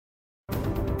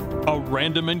A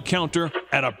random encounter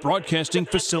at a broadcasting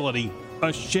facility.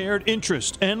 A shared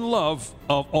interest and love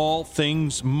of all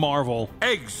things Marvel.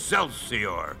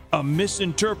 Excelsior! A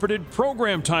misinterpreted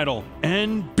program title.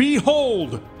 And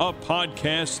behold, a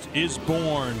podcast is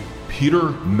born. Peter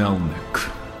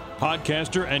Melnick.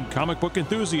 Podcaster and comic book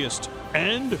enthusiast.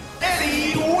 And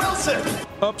Eddie Wilson!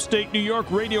 Upstate New York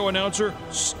radio announcer,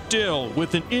 still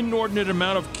with an inordinate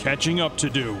amount of catching up to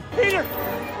do. Peter,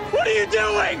 what are you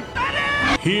doing? Eddie!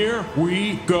 Here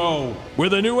we go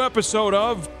with a new episode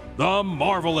of The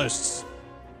Marvelists.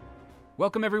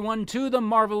 Welcome, everyone, to The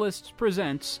Marvelists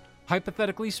presents,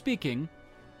 Hypothetically Speaking,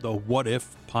 The What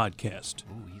If Podcast.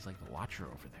 Ooh, he's like the Watcher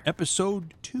over there.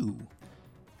 Episode 2.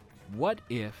 What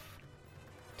if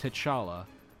T'Challa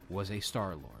was a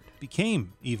Star-Lord?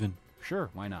 Became, even. Sure,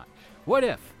 why not? What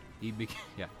if he became...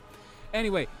 Yeah.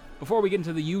 Anyway, before we get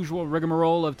into the usual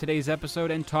rigmarole of today's episode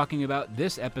and talking about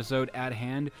this episode at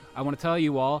hand, I want to tell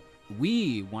you all, oh,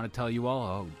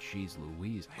 jeez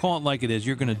Louise. Call it like it is.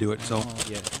 You're going to do it, so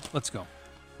Yeah. let's go.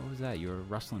 What was that? You were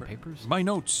rustling papers? My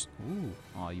notes. Ooh.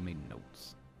 Oh, you made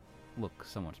notes. Look,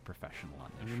 someone's professional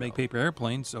on this You show. make paper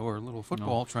airplanes, so are little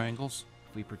football triangles.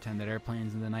 If we pretend that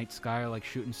airplanes in the night sky are like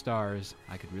shooting stars,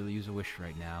 I could really use a wish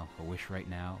right now. A wish right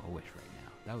now. A wish right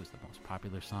now. That was the most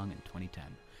popular song in 2010.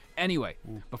 Anyway,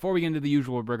 before we get into the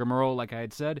usual rigmarole, like I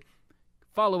had said,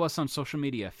 follow us on social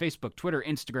media, Facebook, Twitter,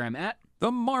 Instagram at The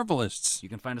Marvelists. You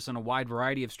can find us on a wide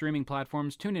variety of streaming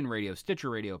platforms, TuneIn Radio, Stitcher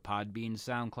Radio, Podbean,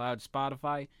 SoundCloud,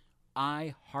 Spotify,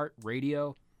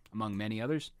 iHeartRadio, among many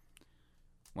others.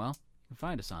 Well, you can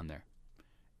find us on there.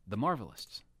 The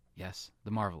Marvelists. Yes,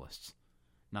 The Marvelists.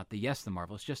 Not the yes, The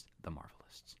Marvelists, just The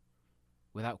Marvelists.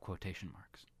 Without quotation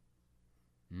marks.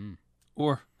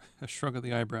 Or a shrug of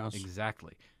the eyebrows.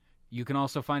 Exactly. You can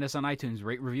also find us on iTunes.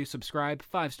 Rate, review, subscribe,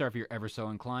 5-star if you're ever so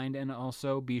inclined, and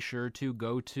also be sure to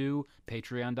go to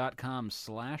patreon.com/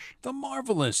 The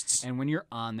Marvelists. and when you're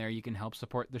on there, you can help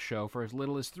support the show for as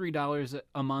little as $3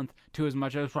 a month to as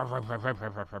much as... You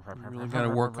really got to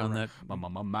work on that.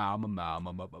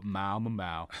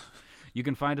 You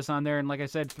can find us on there, and like I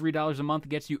said, $3 a month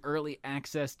gets you early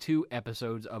access to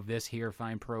episodes of this here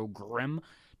fine program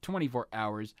 24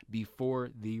 hours before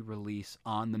the release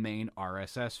on the main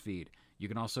RSS feed. You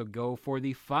can also go for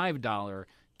the $5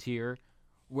 tier,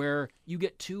 where you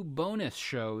get 2 bonus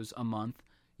shows a month.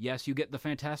 Yes, you get The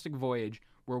Fantastic Voyage,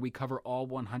 where we cover all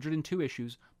 102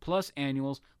 issues, plus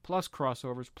annuals, plus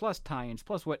crossovers, plus tie-ins,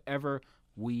 plus whatever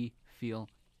we feel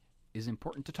is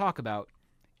important to talk about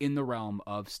in the realm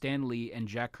of Stan Lee and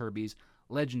Jack Kirby's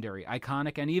legendary,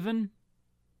 iconic, and even...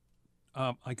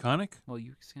 Iconic? Well,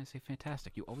 you're going to say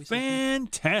fantastic. You always say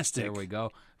Fantastic. There we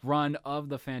go. Run of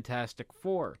the Fantastic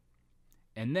Four.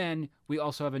 And then we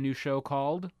also have a new show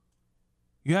called...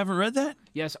 You haven't read that?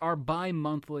 Yes, our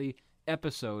bi-monthly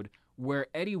episode where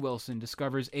Eddie Wilson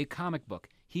discovers a comic book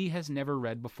he has never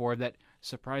read before that,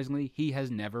 surprisingly, he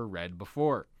has never read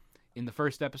before. In the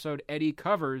first episode, Eddie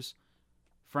covers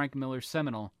Frank Miller's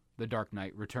seminal, The Dark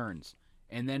Knight Returns.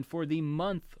 And then for the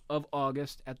month of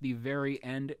August, at the very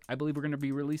end, I believe we're going to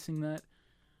be releasing that.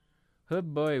 Oh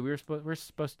boy, we're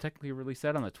supposed to technically release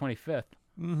that on the 25th.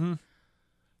 Mm-hmm.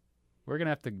 We're going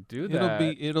to have to do that.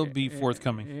 It'll be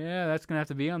forthcoming. Yeah, that's going to have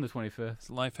to be on the 25th.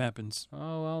 Life happens.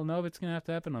 Oh, well, no, it's going to have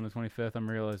to happen on the 25th, I'm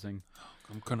realizing.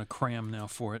 I'm going to cram now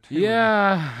for it.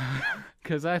 Yeah,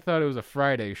 because I thought it was a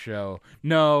Friday show.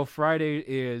 No, Friday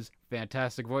is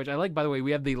Fantastic Voyage. By the way,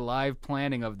 we have the live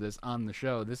planning of this on the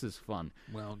show. This is fun.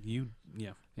 Well,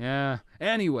 yeah. Yeah.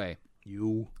 Anyway,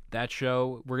 that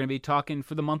show, we're going to be talking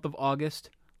for the month of August,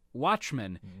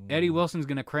 Watchmen. Eddie Wilson's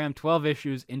going to cram 12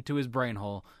 issues into his brain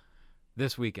hole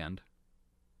this weekend.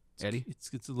 Eddie?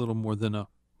 It's a little more than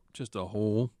just a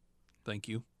hole. Thank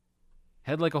you.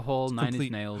 Head Like a Hole, It's 9 complete.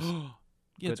 Inch Nails.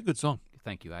 Yeah, it's a good song.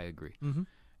 Thank you, I agree. Mm-hmm.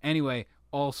 Anyway,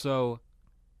 also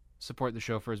support the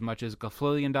show for as much as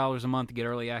 $1 a month to get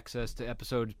early access to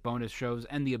episodes, bonus shows,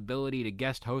 and the ability to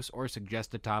guest host or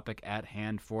suggest a topic at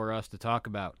hand for us to talk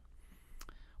about.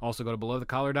 Also go to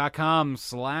belowthecollar.com/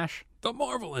 The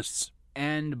Marvelists.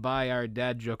 and buy our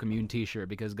Dad Joke Immune t-shirt,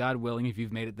 because God willing, if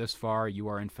you've made it this far, you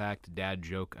are in fact Dad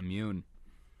Joke Immune.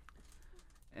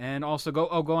 And also go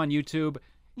on YouTube,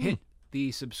 hit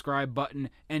the subscribe button,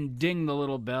 and ding the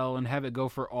little bell, and have it go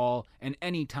for all. And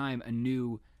anytime a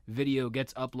new video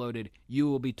gets uploaded, you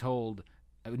will be told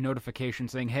a notification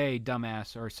saying, "Hey,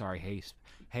 dumbass," or sorry,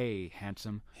 hey,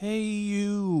 handsome. Hey,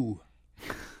 you.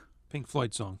 Pink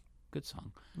Floyd song. Good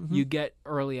song. Mm-hmm. You get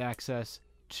early access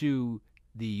to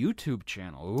the YouTube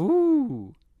channel.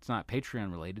 Ooh. It's not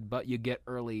Patreon related, but you get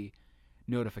early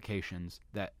notifications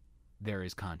that there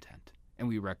is content. And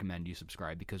we recommend you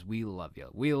subscribe because we love you.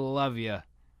 We love you.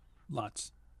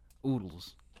 Lots.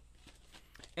 Oodles.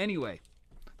 Anyway,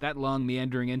 that long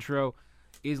meandering intro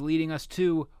is leading us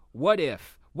to what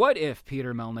if? What if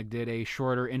Peter Melnick did a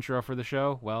shorter intro for the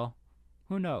show? Well,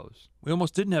 who knows? We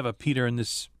almost didn't have a Peter in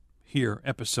this here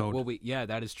episode. Well, yeah,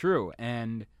 that is true.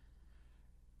 And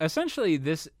essentially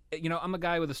this, I'm a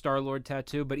guy with a Star-Lord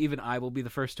tattoo, but even I will be the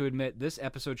first to admit this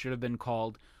episode should have been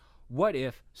called What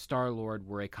If Star-Lord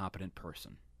Were a Competent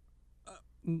Person?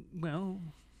 Well,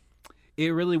 it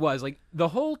really was. Like, the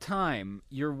whole time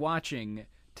you're watching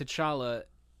T'Challa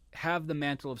have the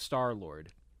mantle of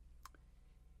Star-Lord,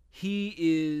 he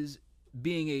is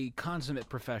being a consummate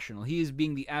professional. He is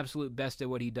being the absolute best at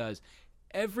what he does.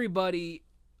 Everybody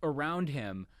around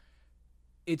him,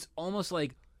 it's almost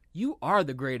like, you are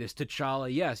the greatest,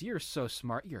 T'Challa. Yes, you're so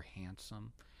smart. You're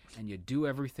handsome. And you do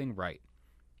everything right.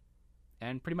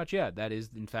 And pretty much, yeah, that is,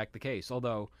 in fact, the case.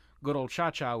 Although, good old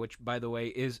Cha-Cha, which, by the way,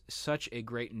 is such a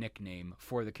great nickname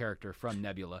for the character from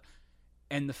Nebula.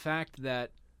 And the fact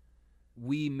that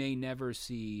we may never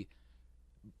see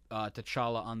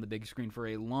T'Challa on the big screen for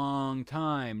a long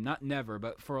time, not never,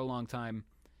 but for a long time,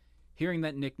 hearing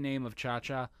that nickname of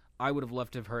Cha-Cha, I would have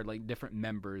loved to have heard like different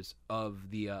members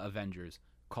of the Avengers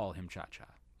call him Cha-Cha.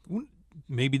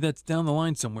 Maybe that's down the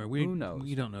line somewhere. Who knows?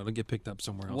 We don't know. It'll get picked up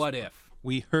somewhere else. What if?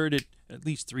 We heard it at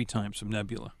least 3 times from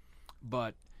Nebula.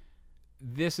 But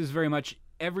this is very much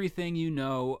everything you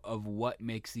know of what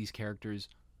makes these characters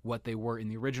what they were in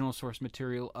the original source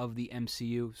material of the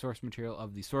MCU, source material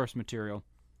of the source material.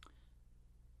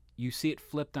 You see it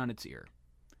flipped on its ear.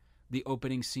 The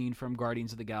opening scene from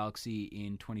Guardians of the Galaxy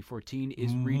in 2014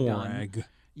 is redone. Morag.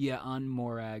 Yeah, on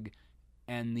Morag.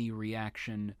 And the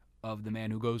reaction of the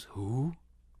man who goes, who?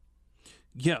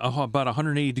 Yeah, about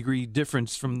 180-degree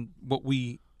difference from what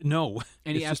we know.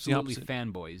 And he It's just the absolutely opposite.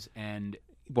 fanboys. And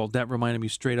Well, that reminded me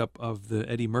straight up of the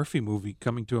Eddie Murphy movie,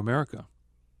 Coming to America.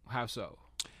 how so?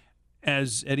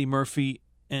 As Eddie Murphy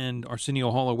and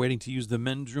Arsenio Hall are waiting to use the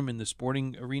men's room in the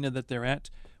sporting arena that they're at,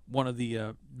 one of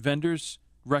the vendors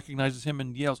recognizes him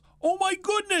and yells, "Oh my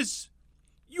goodness!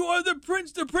 You are the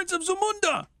Prince of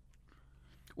Zamunda!"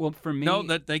 Well, for me, No,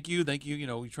 thank you. You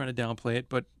know, you're trying to downplay it,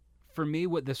 but for me,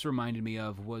 what this reminded me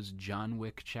of was John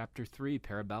Wick Chapter 3,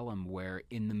 Parabellum, where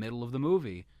in the middle of the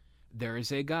movie, there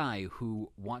is a guy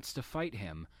who wants to fight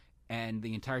him, and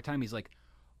the entire time he's like,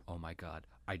 oh my God,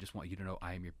 I just want you to know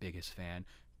I am your biggest fan,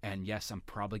 and yes, I'm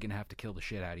probably going to have to kill the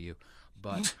shit out of you,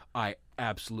 but I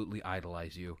absolutely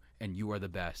idolize you, and you are the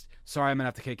best. Sorry I'm going to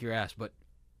have to kick your ass, but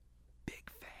big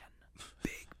fan.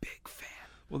 Big fan.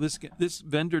 well, this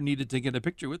vendor needed to get a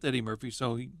picture with Eddie Murphy,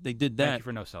 so they did that. Thank you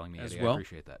for no selling me, as Eddie. well. I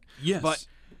appreciate that. Yes, But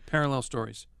parallel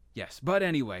stories. yes, but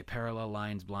anyway, parallel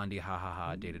lines, Blondie, ha ha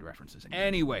ha, dated references.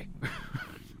 Anyway,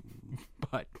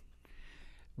 but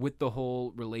with the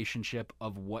whole relationship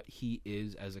of what he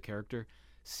is as a character,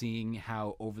 seeing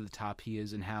how over the top he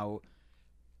is and how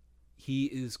he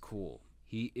is cool.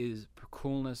 He is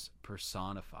coolness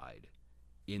personified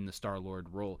in the Star-Lord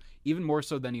role, even more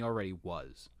so than he already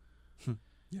was.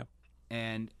 Yeah.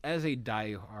 And as a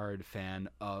diehard fan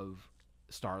of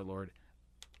Star-Lord,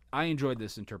 I enjoyed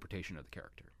this interpretation of the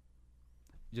character.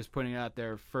 Just putting it out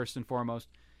there first and foremost.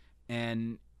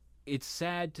 And it's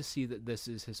sad to see that this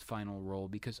is his final role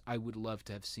because I would love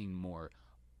to have seen more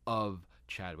of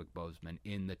Chadwick Boseman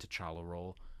in the T'Challa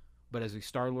role. But as a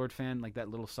Star-Lord fan, like that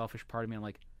little selfish part of me, I'm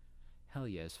like, hell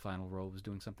yeah, his final role was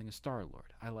doing something as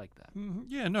Star-Lord. I like that.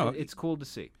 Yeah, no, It's cool to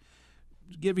see.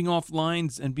 giving off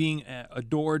lines and being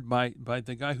adored by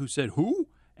the guy who said who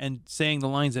and saying the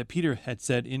lines that Peter had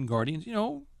said in Guardians. You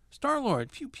know,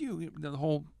 Star-Lord, pew pew, the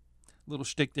whole little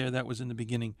shtick there that was in the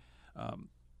beginning.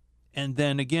 And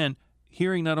then again,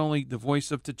 hearing not only the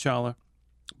voice of T'Challa,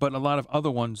 but a lot of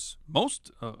other ones,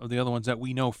 most of the other ones that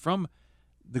we know from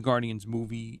the Guardians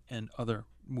movie and other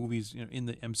movies, you know, in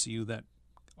the MCU that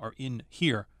are in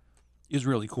here, is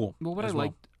really cool. Well, what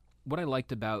I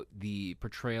liked about the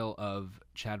portrayal of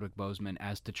Chadwick Boseman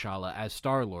as T'Challa, as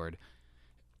Star-Lord,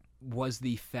 was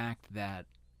the fact that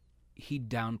he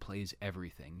downplays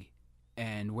everything.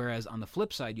 And whereas on the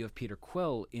flip side, you have Peter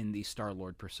Quill in the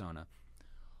Star-Lord persona,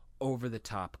 over the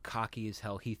top, cocky as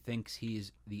hell. He thinks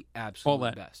he's the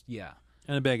absolute best. Yeah.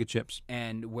 And a bag of chips.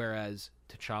 And whereas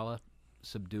T'Challa,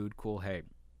 subdued, cool, hey,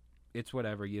 it's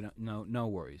whatever, no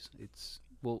worries.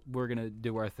 We're going to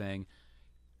do our thing.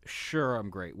 Sure, I'm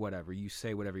great, whatever. You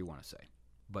say whatever you want to say.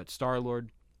 But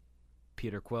Star-Lord,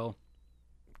 Peter Quill,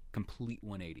 complete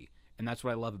 180. And that's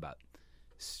what I love about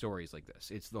stories like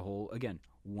this. It's the whole, again,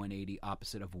 180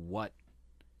 opposite of what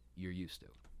you're used to.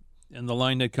 And the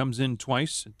line that comes in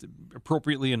twice,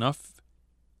 appropriately enough,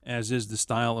 as is the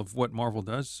style of what Marvel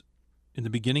does, in the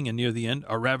beginning and near the end,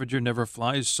 a Ravager never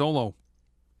flies solo.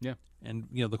 Yeah. And,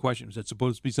 the question, is that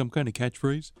supposed to be some kind of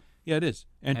catchphrase? Yeah, it is.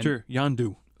 Enter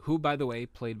Yondu. Who, by the way,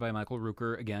 played by Michael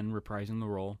Rooker, again, reprising the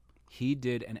role. He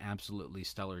did an absolutely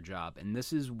stellar job. And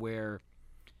this is where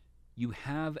you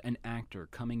have an actor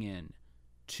coming in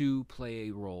to play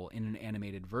a role in an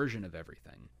animated version of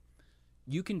everything.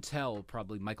 You can tell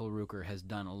probably Michael Rooker has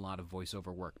done a lot of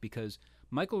voiceover work because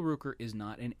Michael Rooker is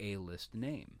not an A-list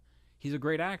name. He's a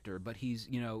great actor, but he's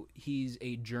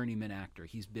a journeyman actor.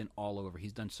 He's been all over.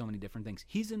 He's done so many different things.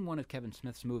 He's in one of Kevin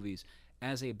Smith's movies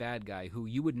as a bad guy who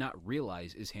you would not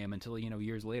realize is him until,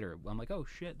 years later. I'm like, oh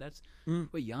shit, that's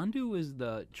wait, Yondu was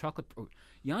the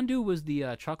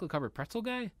chocolate covered pretzel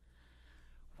guy?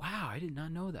 Wow, I did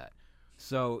not know that.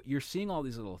 So you're seeing all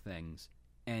these little things,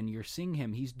 and you're seeing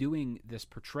him. He's doing this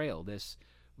portrayal, this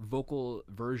vocal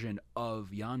version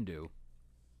of Yondu,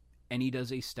 and he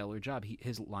does a stellar job.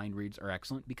 His line reads are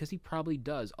excellent because he probably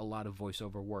does a lot of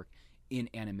voiceover work in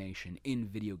animation, in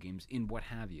video games, in what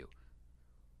have you.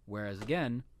 Whereas,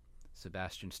 again,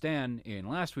 Sebastian Stan, in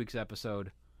last week's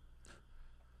episode,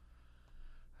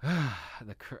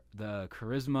 the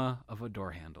charisma of a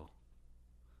door handle.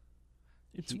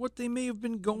 It's what they may have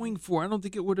been going for. I don't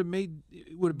think it would have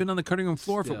been on the cutting room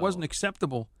floor if it wasn't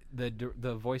acceptable. The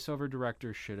voiceover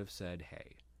director should have said,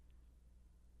 hey,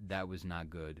 that was not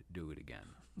good, do it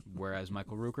again. Whereas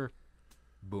Michael Rooker,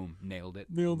 boom, nailed it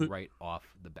right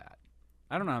off the bat.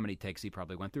 I don't know how many takes he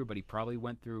probably went through, but he probably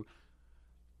went through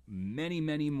many,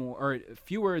 many more, or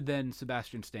fewer than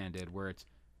Sebastian Stan did, where it's,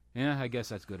 I guess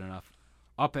that's good enough.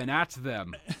 Up and at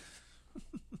them.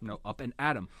 No, up and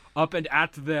at them. Up and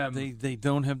at them. They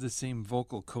don't have the same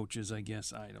vocal coaches, I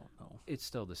guess. I don't know. It's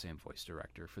still the same voice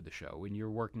director for the show. When you're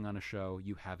working on a show,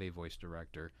 you have a voice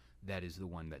director that is the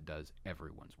one that does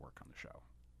everyone's work on the show.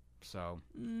 So,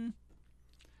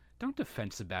 don't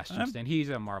defend Sebastian Stan. He's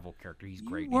a Marvel character. He's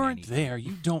great. You weren't there.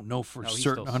 You don't know for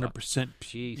certain 100%.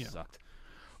 He sucked.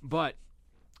 But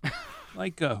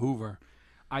like Hoover.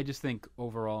 I just think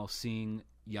overall seeing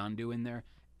Yondu in there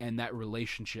and that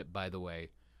relationship, by the way,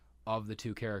 of the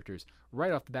two characters,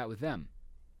 right off the bat with them,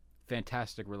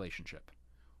 fantastic relationship.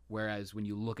 Whereas when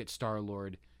you look at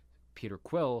Star-Lord, Peter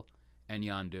Quill, and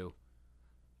Yondu,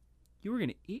 you were going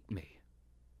to eat me.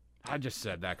 I just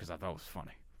said that because I thought it was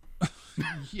funny.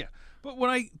 Yeah. But what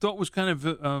I thought was kind of,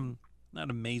 not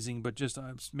amazing, but just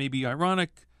maybe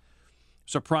ironic,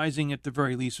 surprising at the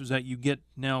very least, was that you get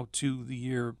now to the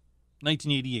year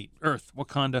 1988, Earth,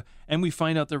 Wakanda, and we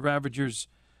find out the Ravagers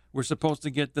were supposed to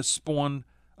get the spawn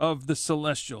of the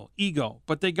Celestial, Ego,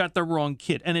 but they got the wrong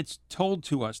kid. And it's told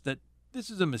to us that this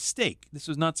is a mistake. This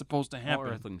was not supposed to happen.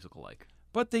 All Earthlings look alike.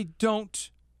 But they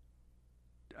don't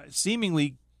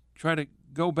seemingly try to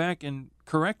go back and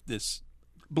correct this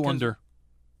blunder.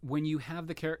 When you have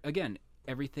the character, again,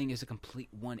 everything is a complete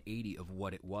 180 of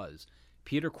what it was.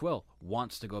 Peter Quill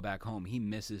wants to go back home. He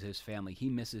misses his family. He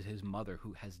misses his mother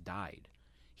who has died.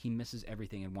 He misses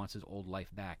everything and wants his old life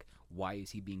back. Why is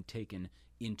he being taken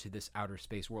into this outer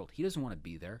space world? He doesn't want to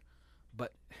be there,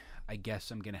 but I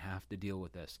guess I'm going to have to deal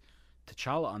with this.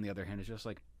 T'Challa, on the other hand, is just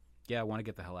like, yeah, I want to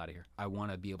get the hell out of here. I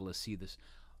want to be able to see this.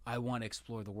 I want to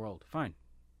explore the world. Fine.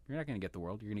 You're not going to get the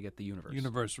world. You're going to get the universe.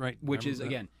 Universe, right. Which is,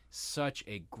 again, such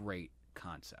a great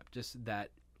concept. Just that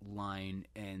line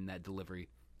and that delivery,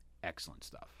 excellent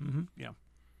stuff. Mm-hmm. Yeah.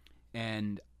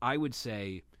 And I would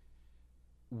say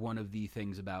one of the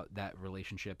things about that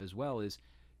relationship as well is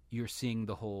you're seeing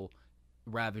the whole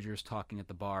Ravagers talking at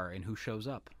the bar, and who shows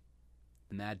up?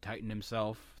 The Mad Titan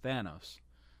himself, Thanos.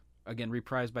 Again,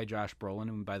 reprised by Josh Brolin.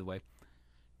 And by the way,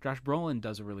 Josh Brolin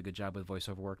does a really good job with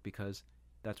voiceover work because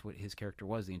that's what his character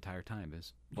was the entire time,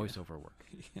 is voiceover work.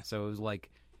 Yeah. So it was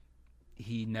like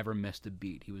he never missed a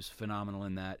beat. He was phenomenal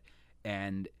in that.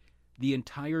 And the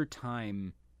entire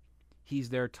time he's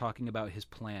there talking about his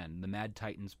plan, the Mad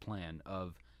Titan's plan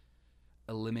of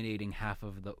eliminating half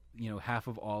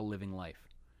of all living life.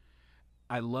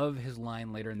 I love his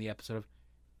line later in the episode of,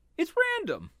 it's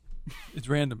random. It's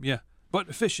random, yeah. But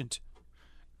efficient.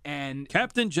 And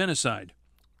Captain Genocide.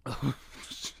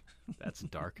 That's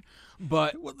dark.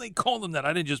 But what they call them that?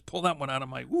 I didn't just pull that one out of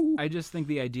my woo. I just think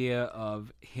the idea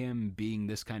of him being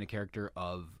this kind of character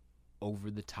of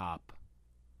over the top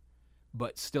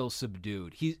but still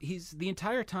subdued. He's the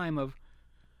entire time of,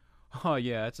 oh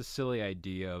yeah, it's a silly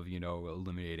idea of,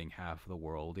 eliminating half the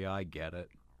world. Yeah, I get it.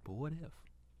 But what if?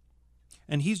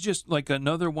 And he's just like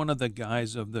another one of the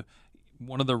guys of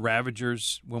one of the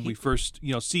Ravagers when we first,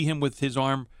 see him with his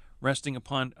arm resting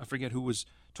upon, I forget who was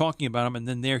talking about him, and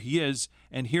then there he is,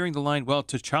 and hearing the line, well,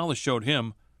 T'Challa showed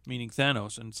him, meaning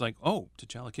Thanos, and it's like, oh,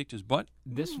 T'Challa kicked his butt?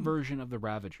 This version of the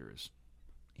Ravagers,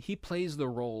 he plays the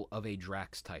role of a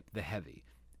Drax type, the heavy.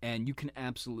 And you can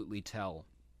absolutely tell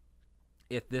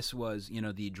if this was,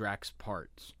 the Drax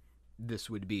parts, this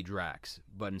would be Drax.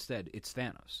 But instead, it's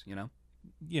Thanos,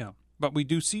 Yeah, but we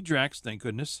do see Drax, thank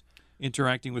goodness,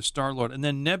 interacting with Star-Lord. And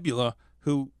then Nebula,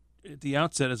 who at the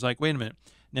outset is like, wait a minute,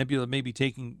 Nebula may be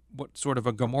taking what sort of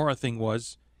a Gamora thing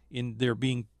was in there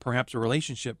being perhaps a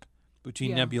relationship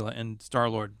between Nebula and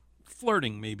Star-Lord.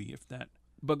 Flirting, maybe, if that.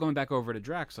 But going back over to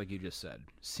Drax, like you just said,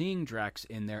 seeing Drax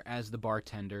in there as the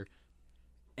bartender,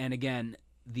 and again,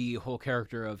 the whole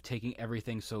character of taking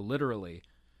everything so literally,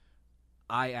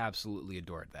 I absolutely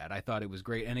adored that. I thought it was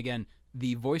great. And again,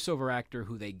 the voiceover actor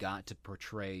who they got to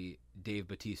portray Dave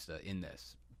Bautista in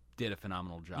this did a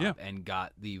phenomenal job and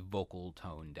got the vocal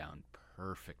tone down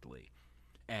perfectly.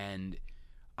 And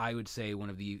I would say one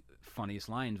of the funniest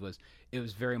lines was, it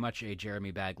was very much a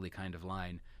Jeremy Bagley kind of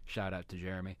line. Shout out to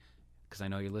Jeremy, because I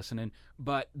know you're listening.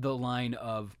 But the line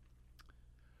of,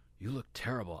 "You look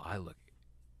terrible. I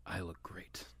look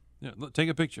great." Yeah, take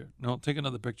a picture. No, take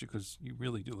another picture because you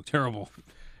really do look terrible.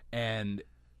 And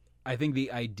I think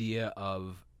the idea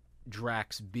of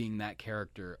Drax being that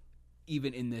character,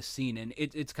 even in this scene, and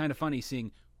it's kind of funny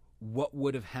seeing what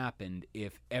would have happened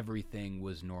if everything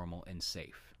was normal and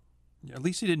safe. Yeah, at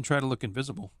least he didn't try to look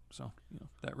invisible, so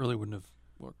that really wouldn't have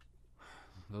worked.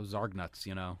 Those Zarg nuts,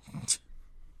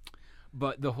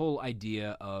 But the whole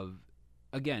idea of,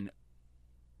 again,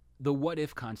 the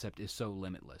what-if concept is so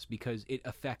limitless because it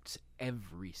affects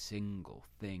every single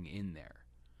thing in there.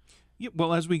 Yeah,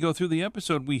 well, as we go through the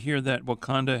episode, we hear that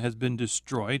Wakanda has been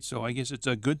destroyed, so I guess it's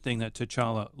a good thing that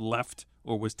T'Challa left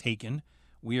or was taken.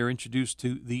 We are introduced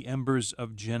to the Embers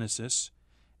of Genesis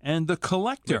and the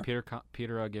Collector.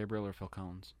 Peter Gabriel or Phil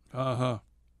Collins?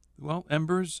 Well,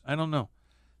 Embers, I don't know.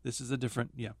 This is a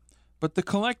different, But the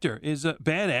Collector is a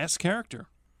badass character.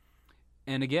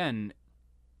 And again,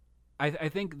 I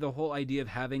think the whole idea of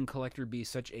having Collector be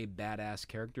such a badass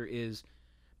character is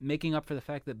making up for the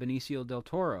fact that Benicio del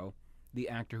Toro, the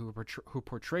actor who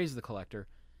portrays the Collector,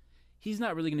 he's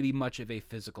not really going to be much of a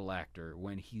physical actor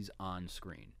when he's on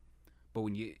screen. But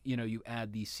when you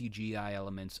add the CGI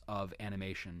elements of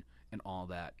animation and all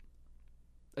that,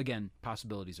 again,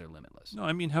 possibilities are limitless. No,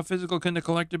 I mean, how physical can the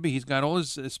Collector be? He's got all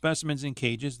his specimens in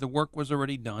cages. The work was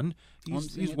already done.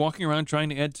 He's walking around trying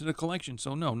to add to the collection.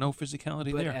 So no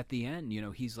physicality there. But at the end,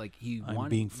 he's like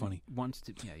being funny. Wants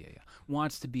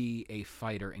to be a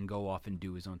fighter and go off and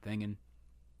do his own thing, and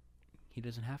he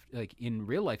doesn't have to. Like in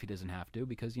real life, he doesn't have to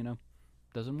because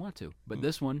doesn't want to. But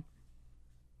this one,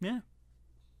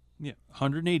 Yeah,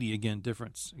 180 again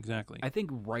difference exactly. I think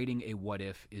writing a what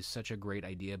if is such a great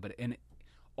idea, and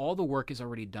all the work is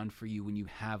already done for you when you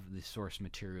have the source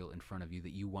material in front of you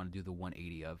that you want to do the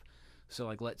 180 of. So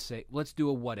like let's do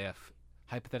a what if,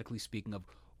 hypothetically speaking, of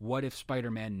what if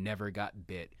Spider-Man never got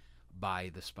bit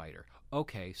by the spider.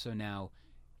 Okay, so now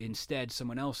instead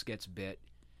someone else gets bit.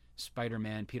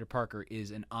 Spider-Man, Peter Parker,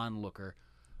 is an onlooker.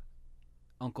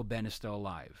 Uncle Ben is still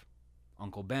alive.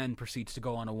 Uncle Ben proceeds to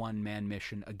go on a one-man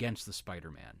mission against the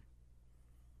Spider-Man.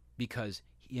 Because,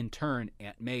 in turn,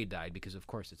 Aunt May died, because, of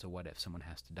course, it's a what-if. Someone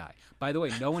has to die. By the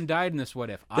way, no one died in this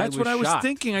what-if. That's what I was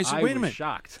thinking. I said, wait a minute.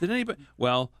 Shocked. Did anybody...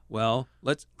 Well,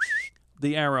 let's...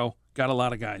 The Arrow got a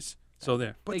lot of guys. So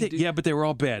there. But but they were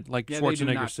all bad, like Schwarzenegger they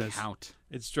do not says. Count.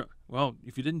 It's true. Well,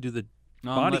 if you didn't do the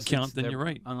body count, then you're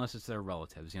right. Unless it's their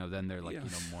relatives. Then they're like,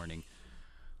 mourning.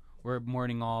 We're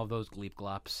mourning all of those gleep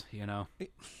glops,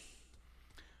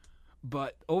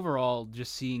 But overall,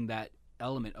 just seeing that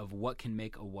element of what can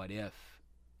make a what if,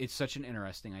 it's such an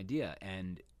interesting idea,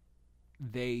 and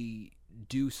they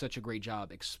do such a great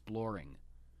job exploring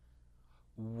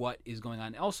what is going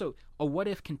on. Also, a what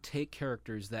if can take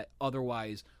characters that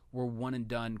otherwise were one and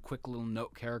done, quick little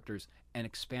note characters, and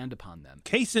expand upon them.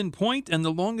 Case in point, and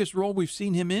the longest role we've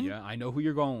seen him in. Yeah, I know who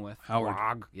you're going with.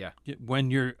 Howard. Yeah.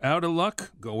 When you're out of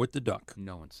luck, go with the duck.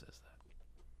 No one says that.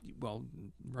 Well,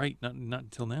 right, not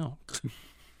until now.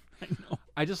 I know.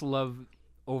 I just love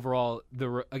overall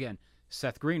again,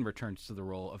 Seth Green returns to the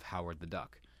role of Howard the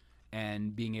Duck,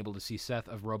 and being able to see Seth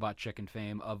of Robot Chicken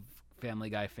fame, of Family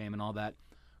Guy fame, and all that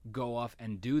go off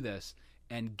and do this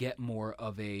and get more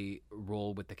of a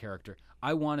role with the character.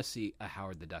 I want to see a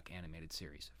Howard the Duck animated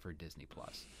series for Disney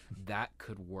Plus. That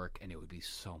could work, and it would be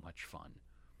so much fun.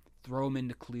 Throw him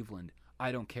into Cleveland.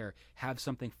 I don't care. Have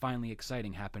something finally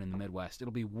exciting happen in the Midwest.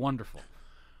 It'll be wonderful.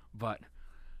 But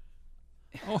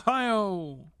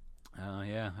Ohio. Oh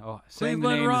yeah. Oh, saying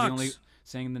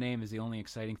the name is the only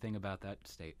exciting thing about that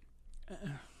state.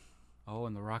 Oh,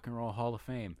 and the Rock and Roll Hall of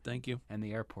Fame. Thank you. And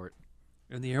the airport.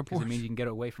 And the airport. Because it means you can get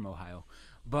away from Ohio.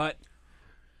 But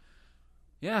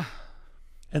yeah.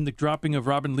 And the dropping of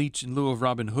Robin Leach in lieu of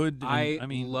Robin Hood. And,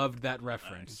 I loved that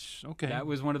reference. Okay. That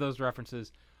was one of those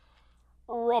references.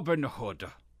 Robin Hood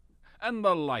and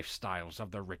the lifestyles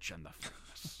of the rich and the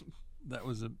famous. That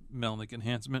was a Melnick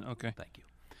enhancement. Okay. Thank you.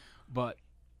 But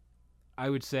I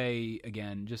would say,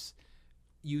 again, just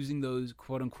using those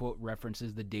quote-unquote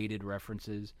references, the dated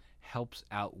references, helps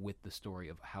out with the story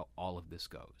of how all of this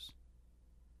goes.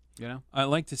 You know? I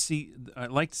liked seeing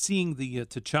the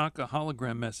T'Chaka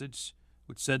hologram message,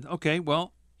 which said, okay,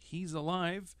 well, he's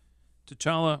alive.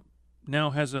 T'Challa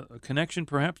now has a connection,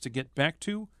 perhaps, to get back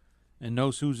to, and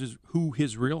knows who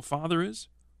his real father is.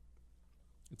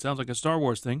 It sounds like a Star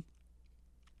Wars thing,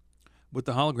 with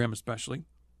the hologram especially.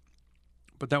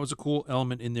 But that was a cool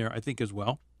element in there, I think, as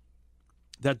well.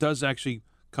 That does actually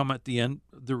come at the end,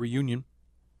 the reunion.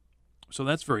 So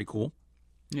that's very cool.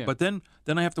 Yeah. But then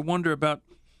I have to wonder about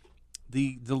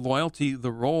the loyalty,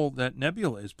 the role that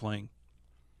Nebula is playing.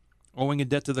 Owing a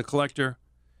debt to the Collector,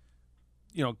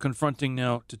 confronting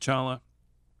now T'Challa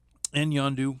and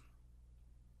Yondu,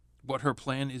 what her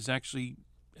plan is actually,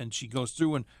 and she goes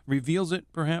through and reveals it,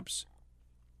 perhaps,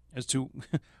 as to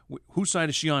whose side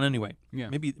is she on anyway. Yeah.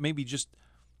 Maybe just,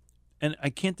 and I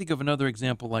can't think of another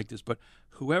example like this, but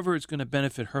whoever is going to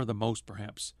benefit her the most,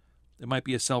 perhaps. It might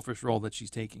be a selfish role that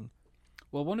she's taking.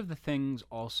 Well, one of the things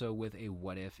also with a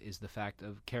what if is the fact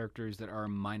of characters that are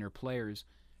minor players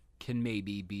can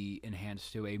maybe be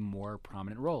enhanced to a more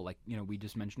prominent role. Like, we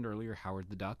just mentioned earlier, Howard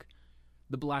the Duck.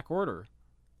 The Black Order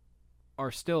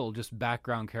are still just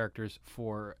background characters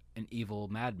for an evil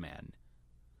madman.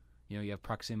 You have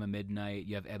Proxima Midnight,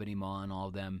 you have Ebony Maw, and all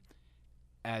of them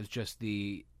as just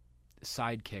the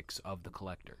sidekicks of the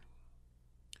Collector.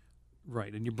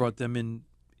 Right, and you brought them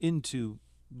into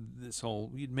this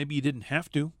whole. Maybe you didn't have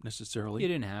to necessarily. You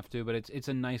didn't have to, but it's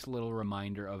a nice little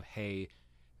reminder of, hey,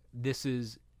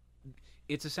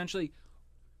 it's essentially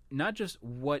not just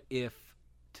what if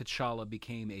T'Challa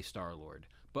became a Star-Lord,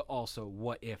 but also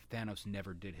what if Thanos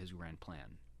never did his grand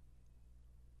plan.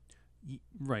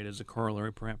 Right, as a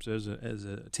corollary, perhaps as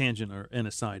a tangent or an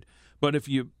aside. But if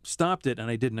you stopped it, and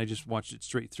I didn't, I just watched it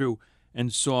straight through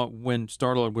and saw when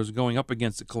Star-Lord was going up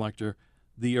against the Collector,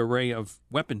 the array of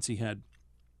weapons he had.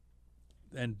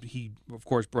 And he, of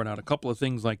course, brought out a couple of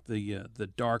things like the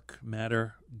dark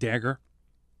matter dagger,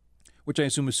 which I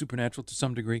assume is supernatural to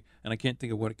some degree, and I can't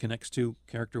think of what it connects to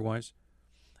character-wise,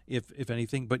 if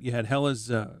anything. But you had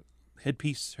Hela's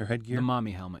headpiece, her headgear. The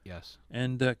mommy helmet, yes.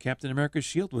 And Captain America's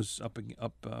shield was up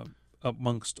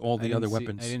amongst all the other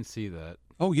weapons. I didn't see that.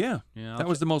 Oh, yeah. That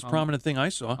was the most prominent thing I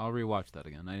saw. I'll rewatch that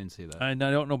again. I didn't see that. And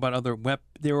I don't know about other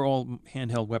they were all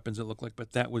handheld weapons, it looked like,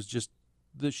 but that was just,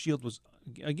 the shield was,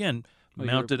 again,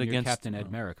 mounted you're against... Captain Ed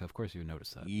America. Of course you would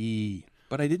notice that. Yeah.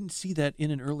 But I didn't see that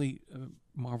in an early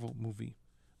Marvel movie,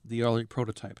 the early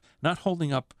prototype. Not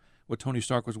holding up what Tony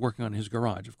Stark was working on in his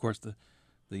garage. Of course,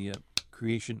 the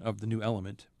creation of the new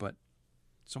element, but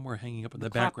somewhere hanging up in the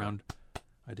background,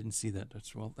 I didn't see that.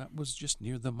 That was just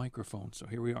near the microphone, so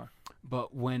here we are.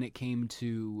 But when it came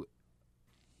to...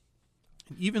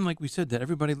 Even like we said, that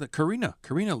everybody... Karina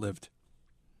lived.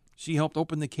 She helped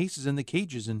open the cases and the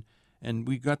cages, and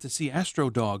we got to see Astro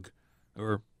Dog,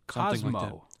 or something like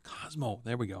that. Cosmo,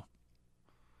 there we go.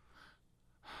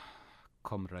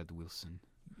 Comrade Wilson,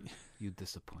 you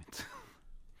disappoint.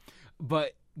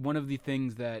 But one of the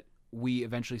things that we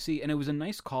eventually see, and it was a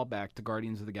nice callback to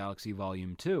Guardians of the Galaxy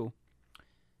Volume 2,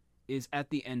 is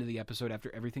at the end of the episode,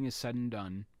 after everything is said and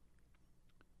done,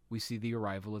 we see the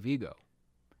arrival of Ego.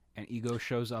 And Ego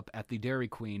shows up at the Dairy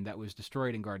Queen that was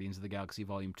destroyed in Guardians of the Galaxy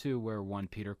Volume 2, where one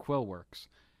Peter Quill works.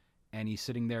 And he's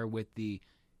sitting there with the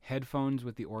headphones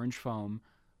with the orange foam,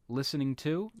 listening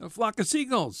to... A flock of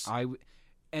seagulls.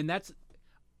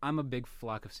 I'm a big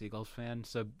Flock of Seagulls fan,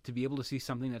 so to be able to see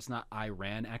something that's not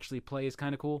Iran actually play is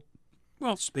kind of cool.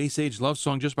 Well, Space Age Love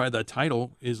Song, just by the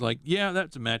title, is like, yeah,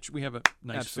 that's a match. We have a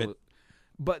nice fit.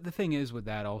 But the thing is with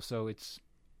that also, it's...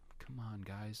 Come on,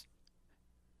 guys.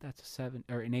 That's an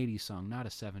 80s song, not a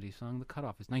 70s song. The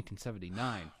cutoff is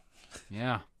 1979.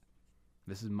 Yeah.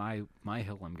 This is my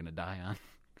hill I'm going to die on.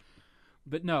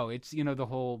 But no, it's,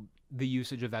 the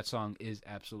usage of that song is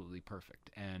absolutely perfect.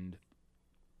 And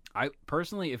I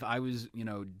personally, if I was,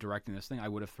 directing this thing, I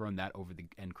would have thrown that over the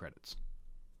end credits.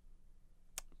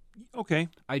 Okay.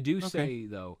 I do say,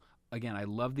 though, again, I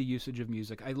love the usage of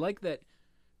music. I like that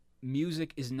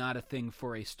music is not a thing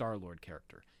for a Star-Lord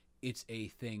character. It's a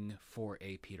thing for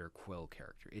a Peter Quill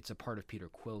character. It's a part of Peter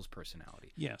Quill's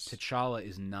personality. Yes. T'Challa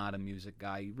is not a music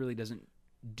guy. He really doesn't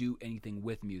do anything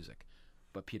with music.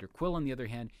 But Peter Quill, on the other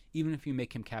hand, even if you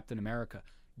make him Captain America,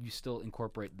 you still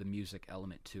incorporate the music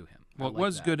element to him. Well, it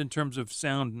was good in terms of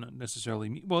sound, not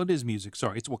necessarily. Well, it is music.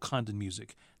 Sorry, it's Wakandan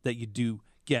music that you do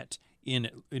get in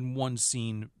one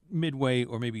scene midway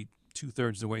or maybe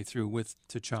 2/3 the way through with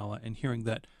T'Challa, and hearing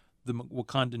that the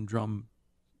Wakandan drum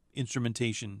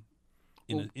instrumentation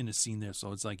in a scene there.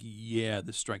 So it's like, yeah,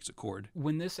 this strikes a chord.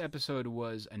 When this episode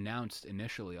was announced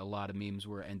initially, a lot of memes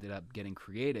ended up getting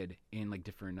created in like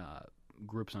different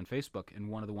groups on Facebook, and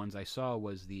one of the ones I saw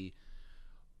was the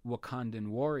Wakandan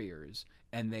warriors,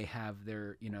 and they have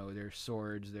their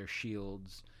swords, their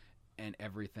shields, and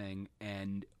everything,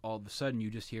 and all of a sudden you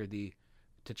just hear the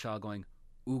T'Challa going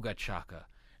 "Ooga Chaka,"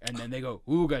 and then they go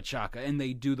 "Ooga Chaka," and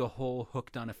they do the whole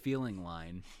 "hooked on a feeling"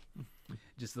 line,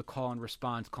 just the call and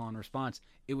response.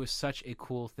 It was such a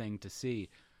cool thing to see,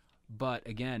 but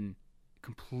again,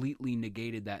 completely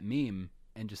negated that meme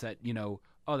and just that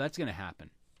oh, that's gonna happen.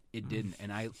 It didn't,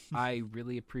 and I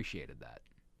really appreciated that.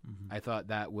 I thought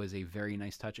that was a very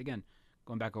nice touch. Again,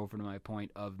 going back over to my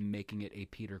point of making it a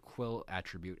Peter Quill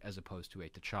attribute as opposed to a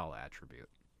T'Challa attribute.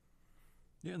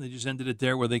 Yeah, and they just ended it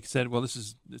there where they said, well, this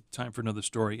is time for another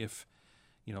story. If,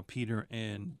 Peter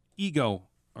and Ego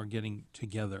are getting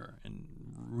together and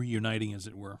reuniting, as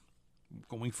it were,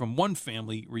 going from one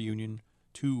family reunion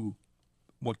to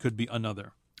what could be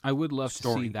another. I would love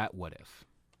story. to see that what if.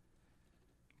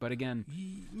 But again,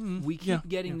 we keep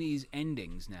getting these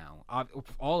endings now.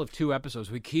 All of 2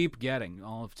 episodes. We keep getting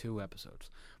all of 2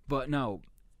 episodes. But no,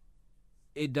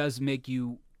 it does make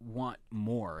you want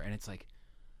more. And it's like,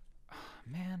 oh,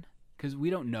 man, because we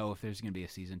don't know if there's going to be a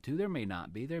season 2. There may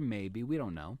not be. There may be. We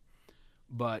don't know.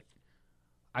 But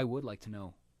I would like to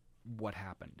know what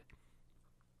happened.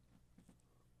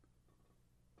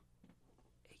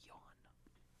 A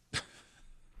yawn.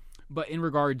 But in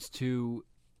regards to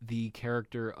the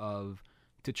character of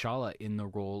T'Challa in the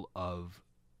role of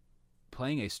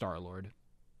playing a Star-Lord,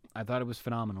 I thought it was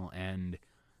phenomenal, and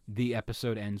the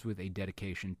episode ends with a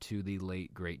dedication to the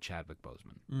late, great Chadwick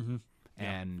Boseman. Mm-hmm.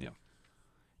 And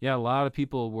a lot of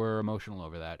people were emotional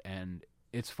over that, and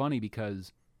it's funny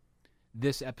because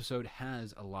this episode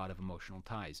has a lot of emotional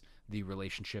ties. The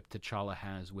relationship T'Challa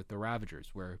has with the Ravagers,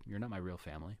 where you're not my real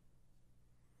family.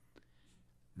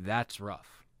 That's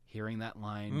rough. Hearing that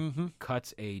line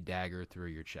cuts a dagger through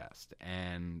your chest.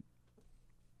 And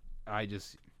I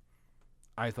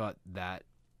thought that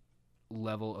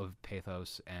level of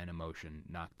pathos and emotion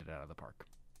knocked it out of the park.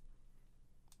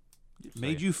 It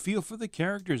made you feel for the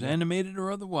characters, animated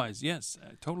or otherwise. Yes,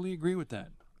 I totally agree with that.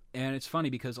 And it's funny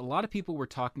because a lot of people were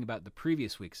talking about the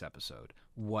previous week's episode.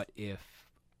 What if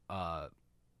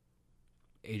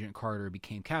Agent Carter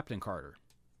became Captain Carter?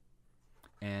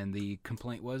 And the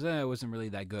complaint was, it wasn't really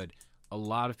that good. A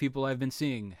lot of people I've been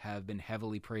seeing have been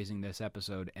heavily praising this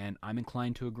episode, and I'm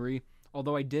inclined to agree,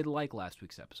 although I did like last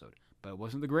week's episode. But it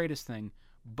wasn't the greatest thing,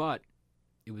 but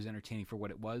it was entertaining for what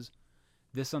it was.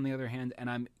 This, on the other hand, and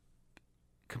I'm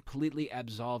completely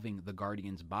absolving the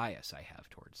Guardians bias I have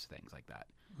towards things like that.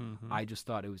 Mm-hmm. I just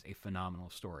thought it was a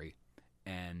phenomenal story.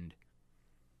 And,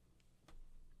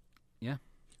 yeah.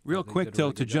 Real quick,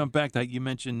 though, to jump back, that you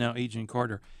mentioned now Agent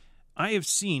Carter. I have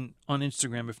seen on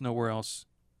Instagram, if nowhere else,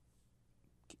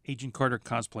 Agent Carter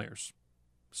cosplayers.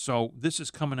 So this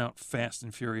is coming out fast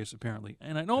and furious, apparently.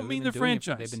 And I don't mean the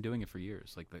franchise. They've been doing it for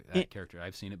years, like that character.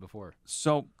 I've seen it before.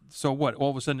 So what? All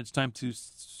of a sudden it's time to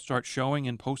start showing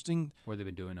and posting? Or they've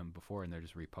been doing them before and they're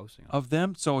just reposting them. Of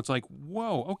them? So it's like,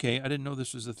 whoa, okay, I didn't know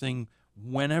this was a thing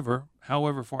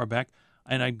however far back.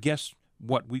 And I guess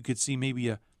what we could see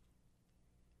maybe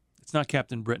it's not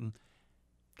Captain Britain.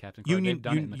 Captain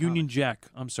Carter, Union Jack.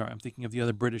 I'm sorry, I'm thinking of the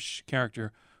other British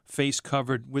character, face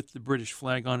covered with the British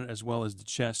flag on it as well as the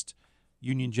chest.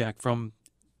 Union Jack from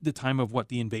the time of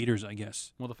the Invaders, I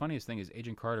guess. Well, the funniest thing is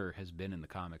Agent Carter has been in the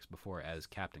comics before as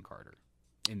Captain Carter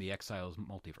in the Exiles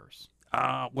multiverse.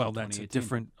 Well, that's a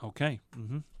different. Okay.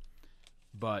 Mm-hmm.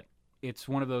 But it's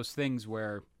one of those things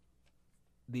where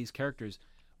these characters,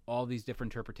 all these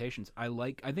different interpretations. I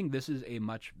think this is a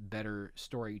much better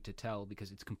story to tell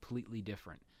because it's completely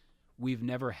different. We've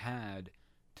never had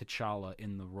T'Challa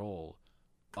in the role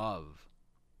of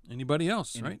anybody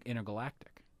else, right?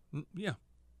 Intergalactic. Yeah.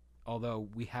 Although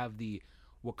we have the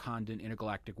Wakandan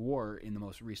Intergalactic War in the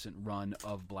most recent run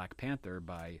of Black Panther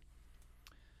by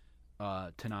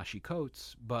Ta-Nehisi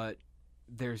Coates, but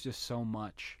there's just so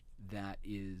much that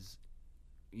is,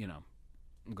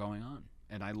 going on.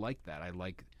 And I like that. I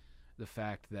like the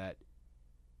fact that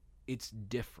it's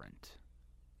different,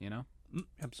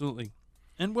 Absolutely.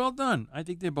 And well done. I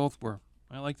think they both were.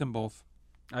 I like them both.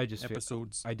 I just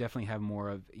episodes. I definitely have more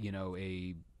of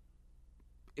a.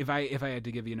 If I had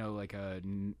to give like a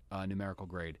numerical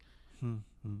grade,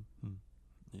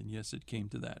 And yes, it came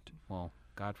to that. Well,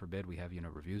 God forbid we have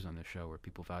reviews on this show where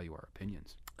people value our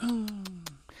opinions.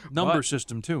 Number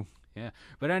system, too. Yeah,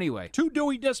 but anyway. 2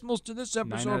 Dewey Decimals to this 9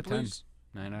 out episode, of 10. please.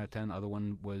 9 out of 10. The other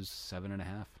one was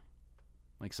 7.5.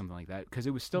 Like something like that. Because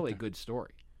it was still a good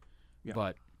story. Yeah.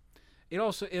 But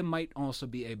it might also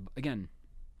be again,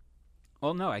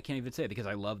 well, no, I can't even say it because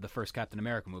I love the first Captain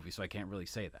America movie, so I can't really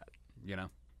say that,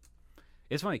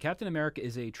 It's funny, Captain America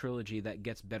is a trilogy that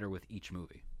gets better with each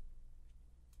movie.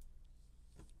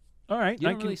 All right. You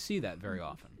don't really see that very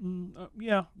often.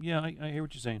 Yeah, I hear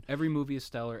what you're saying. Every movie is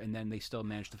stellar, and then they still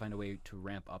manage to find a way to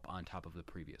ramp up on top of the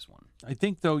previous one. I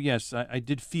think, though, yes, I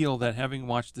did feel that having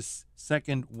watched this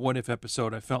second What If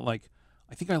episode, I felt like,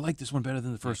 I think I liked this one better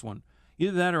than the first one.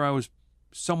 Either that or I was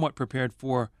somewhat prepared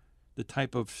for the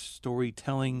type of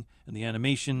storytelling and the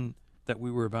animation that we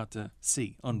were about to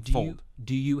see unfold.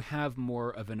 Do you have more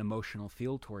of an emotional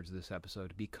feel towards this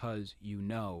episode because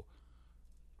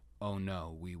oh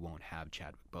no, we won't have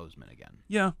Chadwick Boseman again?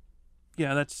 Yeah,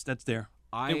 that's there.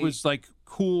 It was like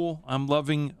cool. I'm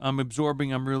loving, I'm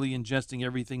absorbing, I'm really ingesting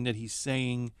everything that he's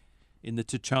saying in the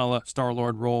T'Challa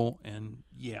Star-Lord role, and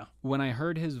yeah. When I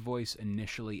heard his voice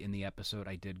initially in the episode,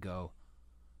 I did go,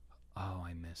 oh,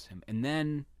 I miss him. And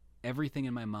then everything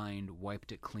in my mind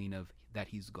wiped it clean of that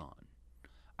he's gone.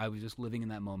 I was just living in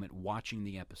that moment, watching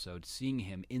the episode, seeing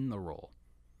him in the role,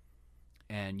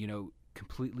 and,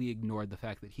 completely ignored the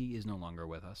fact that he is no longer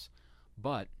with us,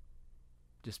 but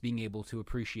just being able to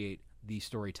appreciate the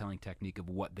storytelling technique of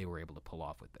what they were able to pull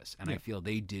off with this. And I feel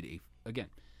they did again,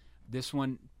 this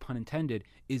one, pun intended,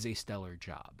 is a stellar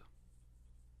job.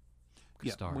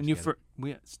 Yeah, Stars, when you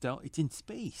it's in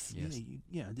space. Yes.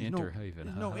 There's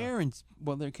Interhaven. no air in.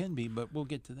 Well, there can be, but we'll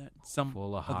get to that.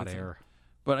 Full of hot air.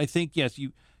 But I think yes,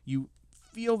 you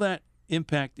feel that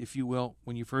impact, if you will,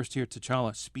 when you first hear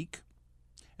T'Challa speak,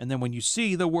 and then when you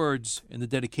see the words and the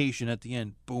dedication at the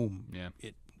end, boom. Yeah.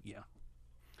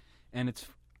 And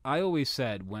I always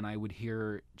said when I would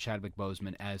hear Chadwick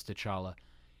Boseman as T'Challa,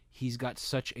 he's got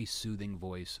such a soothing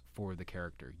voice for the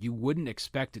character. You wouldn't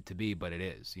expect it to be, but it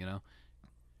is,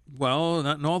 Well,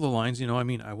 not in all the lines,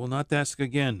 I will not ask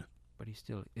again. But it's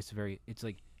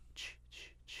like,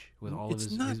 with all of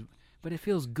his, but it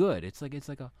feels good. It's like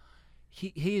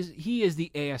he is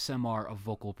the ASMR of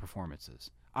vocal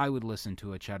performances. I would listen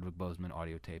to a Chadwick Boseman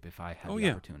audio tape if I had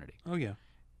the opportunity. Oh, yeah.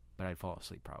 But I'd fall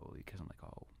asleep probably because I'm like,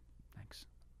 oh, thanks.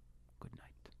 Good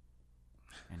night.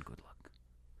 And good luck.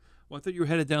 Well, I thought you were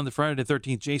headed down the Friday the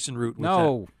 13th Jason route. With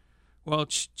No. That. Well,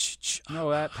 no,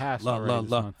 that passed la, already la,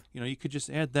 this la. month. You could just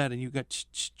add that and you got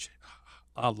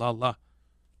la, la, la.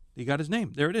 You got his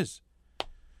name. There it is.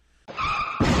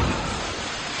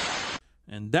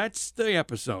 And that's the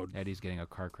episode. Eddie's getting a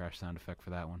car crash sound effect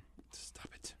for that one. Stop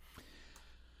it.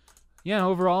 Yeah,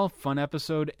 overall, fun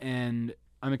episode, and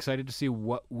I'm excited to see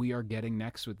what we are getting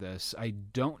next with this. I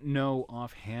don't know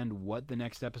offhand what the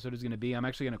next episode is going to be. I'm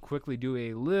actually going to quickly do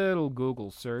a little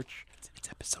Google search. It's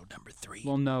episode number 3.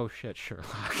 Well, no shit, Sherlock.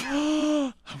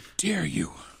 How dare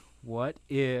you? What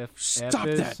if Stop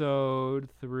episode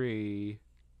 3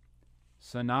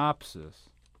 synopsis?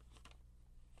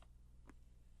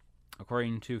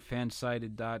 According to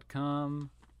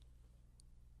fansided.com.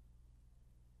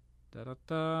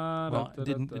 Well,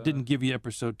 it didn't give you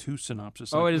episode 2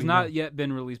 synopsis. Oh, like it has we not know. yet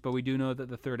been released, but we do know that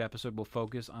the 3rd episode will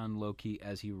focus on Loki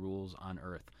as he rules on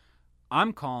Earth.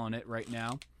 I'm calling it right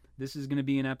now. This is going to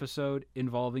be an episode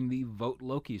involving the Vote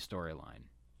Loki storyline.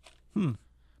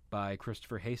 By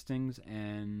Christopher Hastings,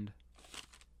 and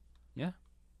yeah.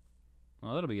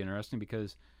 Well, that'll be interesting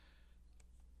because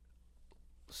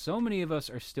so many of us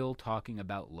are still talking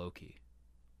about Loki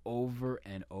over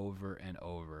and over and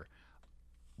over.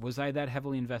 Was I that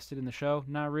heavily invested in the show?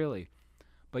 Not really.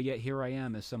 But yet here I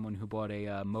am as someone who bought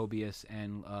a Mobius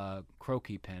and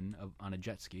croquis pen on a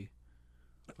jet ski,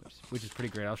 which is pretty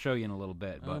great. I'll show you in a little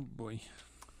bit. But Oh, boy.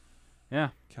 yeah.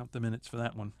 Count the minutes for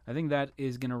that one. I think that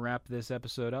is going to wrap this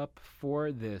episode up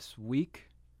for this week.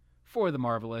 For the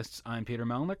Marvelists, I'm Peter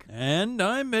Melnick. And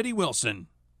I'm Eddie Wilson.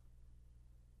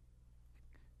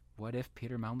 What if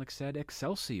Peter Melnick said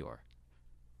Excelsior?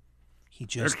 He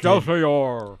just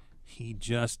Excelsior! He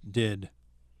just did.